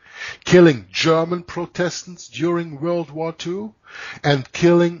II, killing German Protestants during World War II, and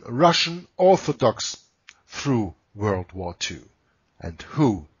killing Russian Orthodox through World War II. And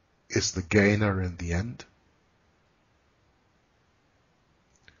who is the gainer in the end?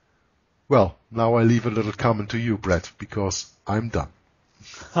 Well, now I leave a little comment to you, Bret, because I'm done.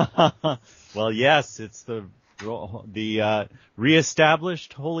 Well, yes, it's the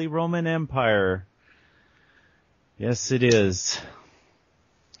reestablished Holy Roman Empire. Yes, it is.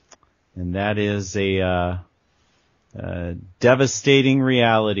 And that is a devastating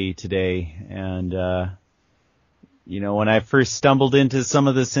reality today. And, when I first stumbled into some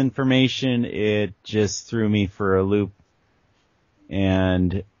of this information, it just threw me for a loop.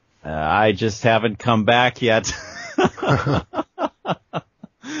 And I just haven't come back yet.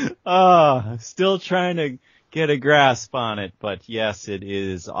 Still trying to get a grasp on it, but yes, it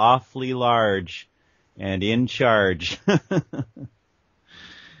is awfully large and in charge.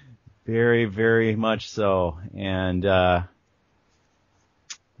 Very, very much so. And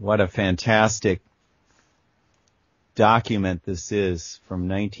what a fantastic document this is from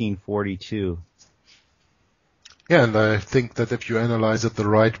 1942. Yeah, and I think that if you analyze it the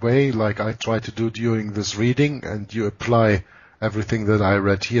right way, like I try to do during this reading, and you apply everything that I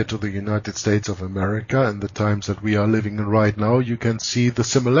read here to the United States of America and the times that we are living in right now, you can see the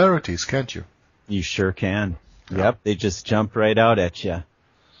similarities, can't you? You sure can. Yep, they just jump right out at you.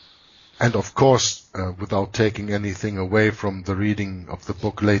 And of course, without taking anything away from the reading of the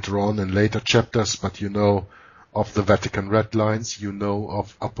book later on in later chapters, but you know of the Vatican Red Lines, you know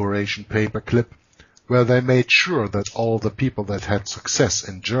of Operation Paperclip, where they made sure that all the people that had success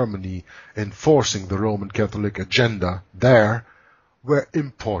in Germany enforcing the Roman Catholic agenda there were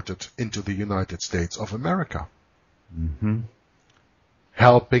imported into the United States of America. Mm-hmm.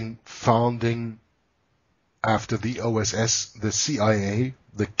 Helping founding, after the OSS, the CIA,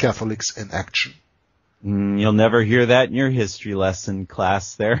 the Catholics in Action. You'll never hear that in your history lesson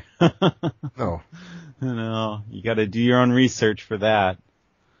class there. No. No, you got to do your own research for that.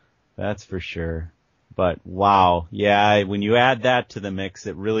 That's for sure. But wow, yeah, when you add that to the mix,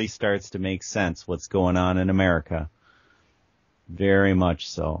 it really starts to make sense what's going on in America. Very much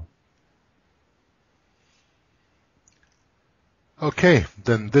so. Okay,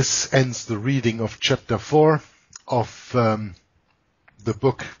 then this ends the reading of chapter 4 of the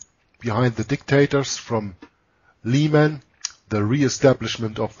book Behind the Dictators from Lehman, The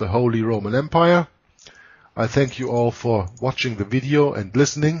Re-establishment of the Holy Roman Empire. I thank you all for watching the video and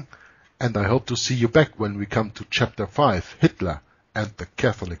listening, and I hope to see you back when we come to chapter 5, Hitler and the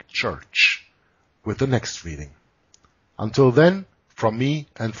Catholic Church, with the next reading. Until then, from me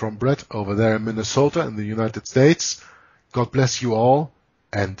and from Bret over there in Minnesota in the United States, God bless you all,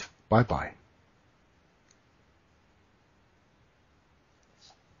 and bye-bye.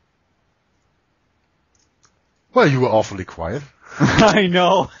 Well, you were awfully quiet. I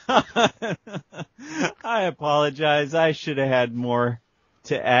know. I apologize. I should have had more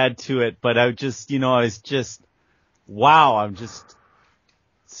to add to it, but I just, wow, I'm just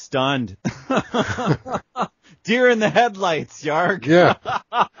stunned. Deer in the headlights, Yarg. Yeah.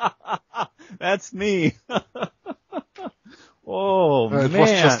 That's me. Oh, man. It was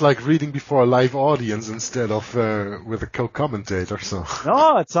just like reading before a live audience instead of with a co-commentator. So.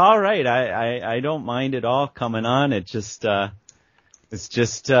 No, it's all right. I don't mind it all coming on. It's just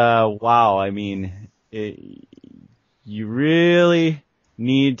wow. I mean, you really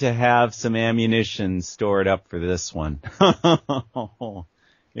need to have some ammunition stored up for this one.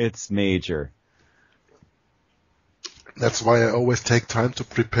 It's major. That's why I always take time to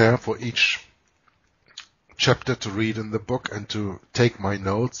prepare for each chapter to read in the book and to take my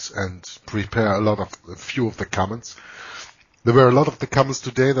notes and prepare a few of the comments. There were a lot of the comments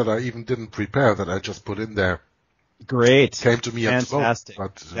today that I even didn't prepare, that I just put in there. Great. Came to me at flow. Fantastic.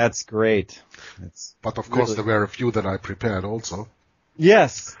 That's great. But of course, there were a few that I prepared also.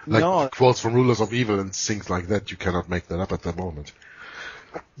 Yes. Like quotes from rulers of evil and things like that. You cannot make that up at the moment.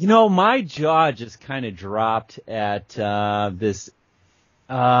 You know, my jaw just kind of dropped at this.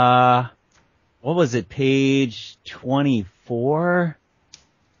 What was it? Page 24.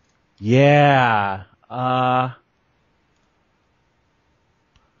 Yeah.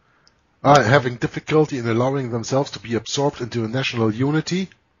 Having difficulty in allowing themselves to be absorbed into a national unity,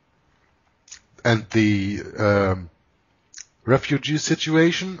 and the refugee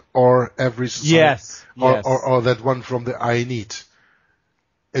situation, or every society, yes. or that one from the Aeneid.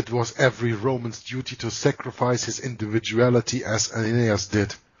 It was every Roman's duty to sacrifice his individuality, as Aeneas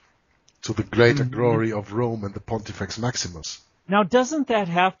did, to the greater glory of Rome and the Pontifex Maximus. Now, doesn't that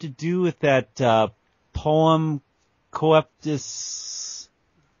have to do with that poem Coeptus?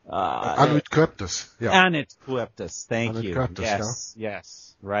 Annuit Coeptus, yeah. Annuit Coeptus, thank Annuit you. Coeptus,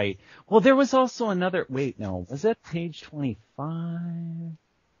 Yes, right. Well, there was also another, was that page 25?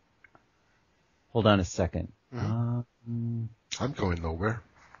 Hold on a second. I'm going nowhere.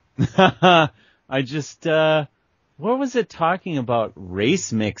 I just, what was it talking about?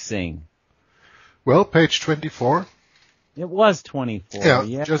 Race mixing. Well, page 24. It was 24.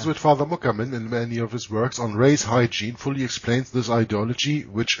 Yeah. Jesuit Father Muckerman, in many of his works on race hygiene, fully explains this ideology,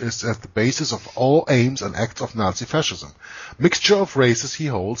 which is at the basis of all aims and acts of Nazi-Fascism. Mixture of races, he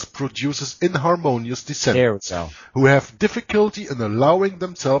holds, produces inharmonious descendants who have difficulty in allowing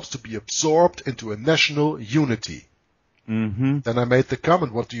themselves to be absorbed into a national unity. Mm-hmm. Then I made the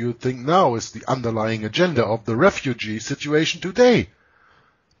comment, what do you think now is the underlying agenda of the refugee situation today?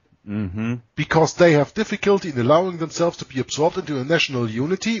 Mm-hmm. Because they have difficulty in allowing themselves to be absorbed into a national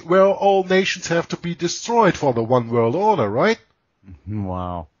unity where all nations have to be destroyed for the one world order, right?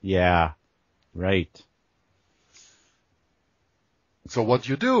 Wow. Yeah. Right. So what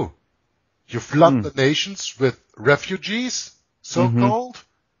do? You flood the nations with refugees, so-called,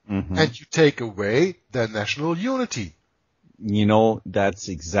 and you take away their national unity. You know, that's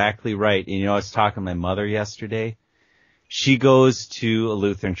exactly right. And, I was talking to my mother yesterday. She goes to a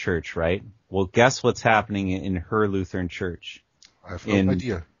Lutheran church, right? Well, guess what's happening in her Lutheran church? I have no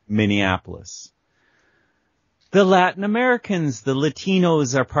idea. Minneapolis. The Latin Americans, the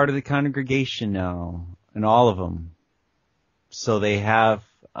Latinos are part of the congregation now, and all of them. So they have,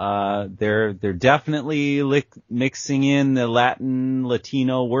 they're definitely mixing in the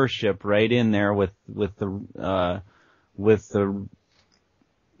Latino worship right in there with the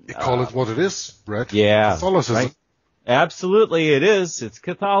You call it what it is, Bret. Yeah. Catholicism. Right? Absolutely, it is. It's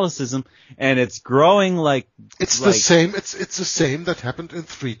Catholicism, and it's growing like it's the same. It's the same that happened in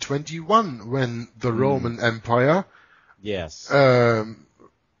 321 when the Roman Empire, hid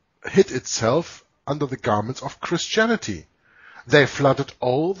itself under the garments of Christianity. They flooded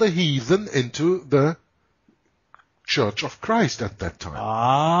all the heathen into the Church of Christ at that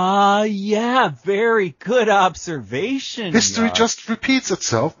time. Yeah, very good observation. History just repeats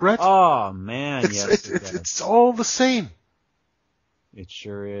itself, Bret. Oh man, it's all the same. It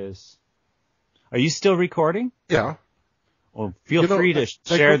sure is. Are you still recording? Yeah. Well, feel free to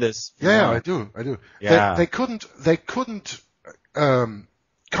share this. Yeah, I do. Yeah. They couldn't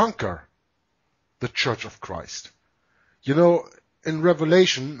conquer the Church of Christ. In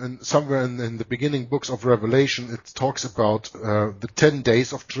Revelation, and somewhere in the beginning books of Revelation, it talks about the 10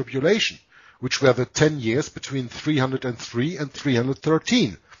 days of tribulation, which were the 10 years between 303 and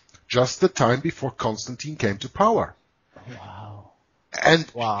 313, just the time before Constantine came to power. Wow. And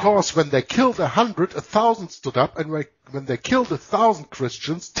because when they killed 100, 1,000 stood up, and when they killed 1,000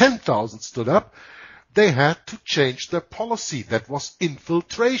 Christians, 10,000 stood up, they had to change their policy. That was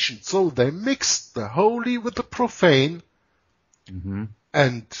infiltration. So they mixed the holy with the profane,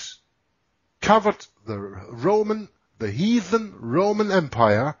 and covered the heathen Roman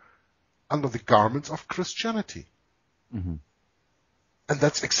Empire under the garments of Christianity. And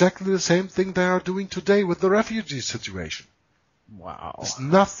that's exactly the same thing they are doing today with the refugee situation. Wow. There's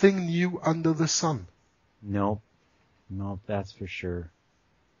nothing new under the sun. Nope, that's for sure.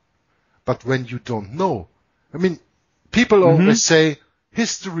 But when you don't know, people always say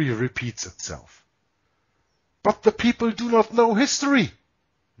history repeats itself. But the people do not know history.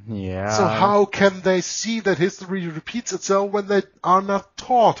 Yeah. So how can they see that history repeats itself when they are not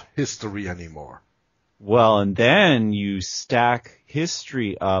taught history anymore? Well, and then you stack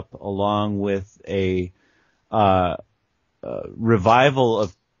history up along with a revival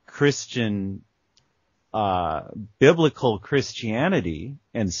of Christian, biblical Christianity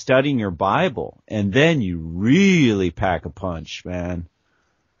and studying your Bible, and then you really pack a punch, man.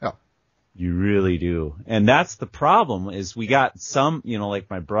 Yeah. You really do. And that's the problem, is we got some, like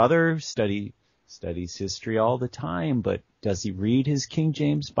my brother studies history all the time, but does he read his King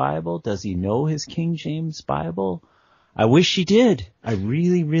James Bible? Does he know his King James Bible? I wish he did. I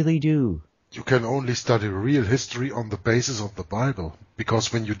really, really do. You can only study real history on the basis of the Bible.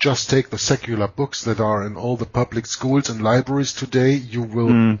 Because when you just take the secular books that are in all the public schools and libraries today, you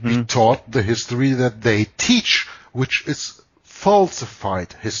will be taught the history that they teach, which is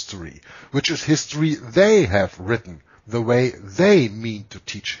falsified history, which is history they have written, the way they mean to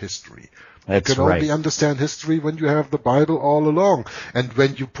teach history. That's you can right. only understand history when you have the Bible all along, and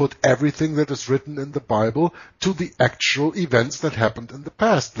when you put everything that is written in the Bible to the actual events that happened in the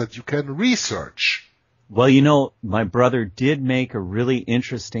past that you can research. Well, my brother did make a really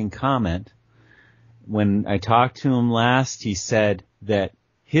interesting comment. When I talked to him last, he said that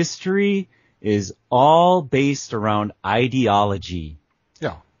history is all based around ideology.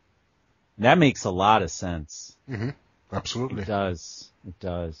 Yeah. That makes a lot of sense. Mm-hmm. Absolutely. It does.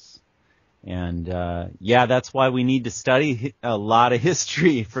 And, that's why we need to study a lot of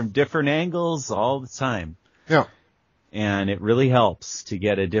history from different angles all the time. Yeah. And it really helps to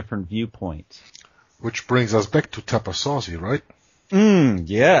get a different viewpoint. Which brings us back to Tapasauce, right?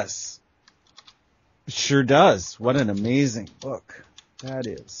 Yes. It sure does. What an amazing book that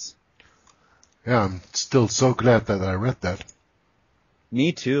is. Yeah, I'm still so glad that I read that.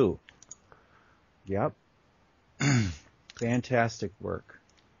 Me too. Yep. Fantastic work.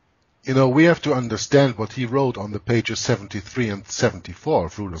 We have to understand what he wrote on the pages 73 and 74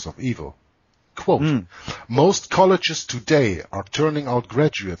 of Rulers of Evil. Quote, most colleges today are turning out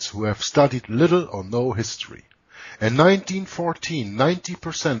graduates who have studied little or no history. In 1914,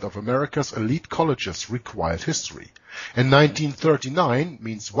 90% of America's elite colleges required history. In 1939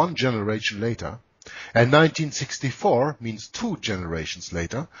 means one generation later. And 1964 means 2 generations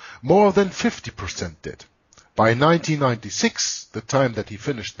later, more than 50% did. By 1996, the time that he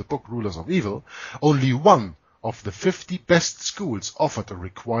finished the book Rulers of Evil, only one of the 50 best schools offered a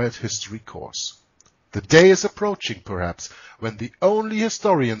required history course. The day is approaching, perhaps, when the only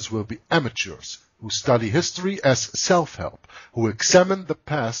historians will be amateurs who study history as self-help, who examine the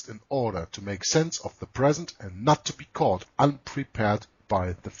past in order to make sense of the present and not to be caught unprepared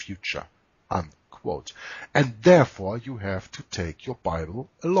by the future. Unquote. And therefore you have to take your Bible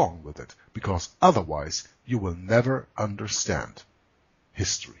along with it, because otherwise you will never understand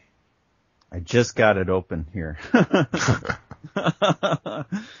history. I just got it open here.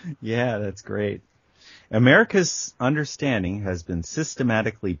 Yeah, that's great. America's understanding has been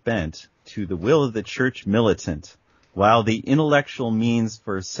systematically bent to the will of the church militant, while the intellectual means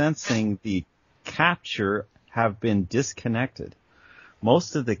for sensing the capture have been disconnected.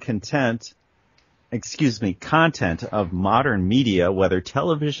 Most of the content of modern media, whether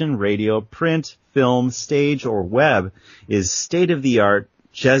television, radio, print, film, stage, or web, is state-of-the-art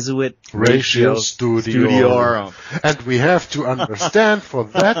Jesuit ratio studiorum. And we have to understand for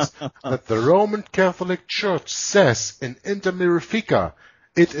that the Roman Catholic Church says in Inter Mirifica,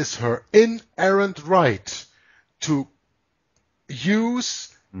 it is her inerrant right to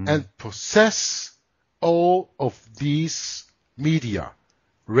use and possess all of these media,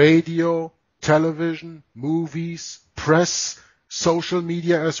 radio, television, movies, press, social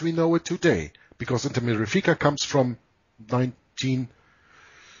media as we know it today, because Inter Mirifica comes from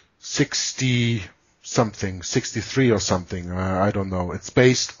 1960-something, 63 or something, I don't know. It's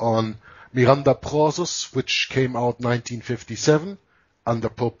based on Miranda Prorsus, which came out 1957 under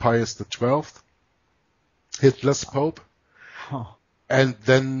Pope Pius XII, Hitler's Pope. And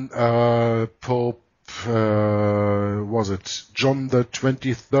then Pope John the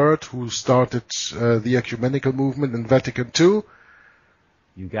 23rd, who started the ecumenical movement in Vatican II.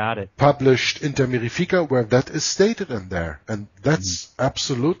 You got it. Published Inter Mirifica, where that is stated in there. And that's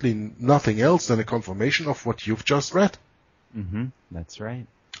absolutely nothing else than a confirmation of what you've just read. That's right.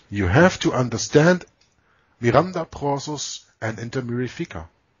 You have to understand Miranda Prorsus and Inter Mirifica.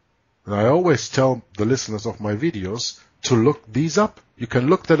 And I always tell the listeners of my videos to look these up. You can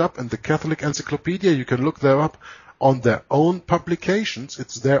look that up in the Catholic Encyclopedia. You can look them up on their own publications.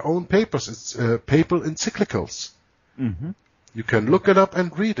 It's their own papers. It's papal encyclicals. You can look it up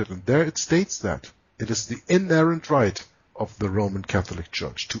and read it, and there it states that. It is the inerrant right of the Roman Catholic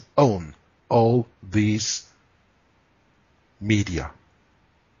Church to own all these media.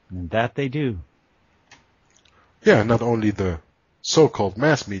 And that they do. Yeah, not only the so-called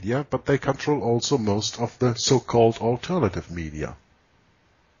mass media, but they control also most of the so-called alternative media.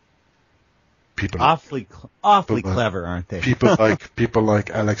 Awfully clever, aren't they? people like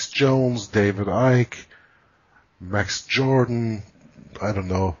Alex Jones, David Icke, Max Jordan, I don't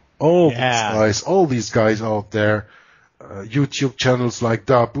know, all these guys out there, YouTube channels like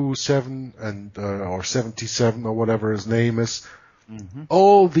Dabu7 and or 77 or whatever his name is. Mm-hmm.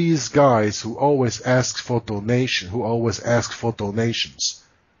 All these guys who always ask for donations,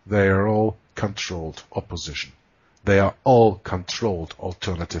 they are all controlled opposition. They are all controlled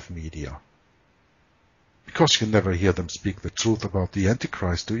alternative media. Because you never hear them speak the truth about the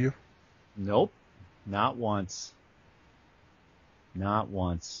Antichrist, do you? Nope. Not once. Not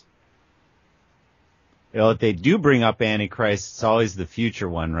once. You know, if they do bring up Antichrist, it's always the future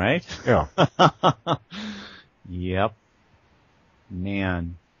one, right? Yeah. Yep.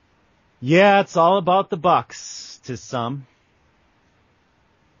 Man. Yeah, it's all about the bucks to some.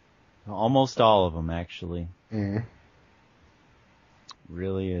 Almost all of them, actually. Mm-hmm.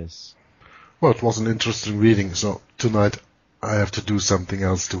 Really is. Well, it was an interesting reading, so tonight I have to do something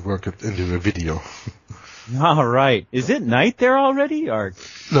else to work it into a video. All right. Is it night there already, or?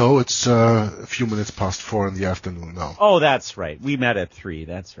 No, it's a few minutes past 4 in the afternoon now. Oh, that's right. We met at 3.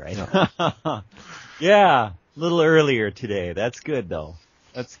 That's right. Yeah. Yeah, a little earlier today. That's good, though.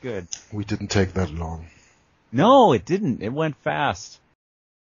 That's good. We didn't take that long. No, it didn't. It went fast.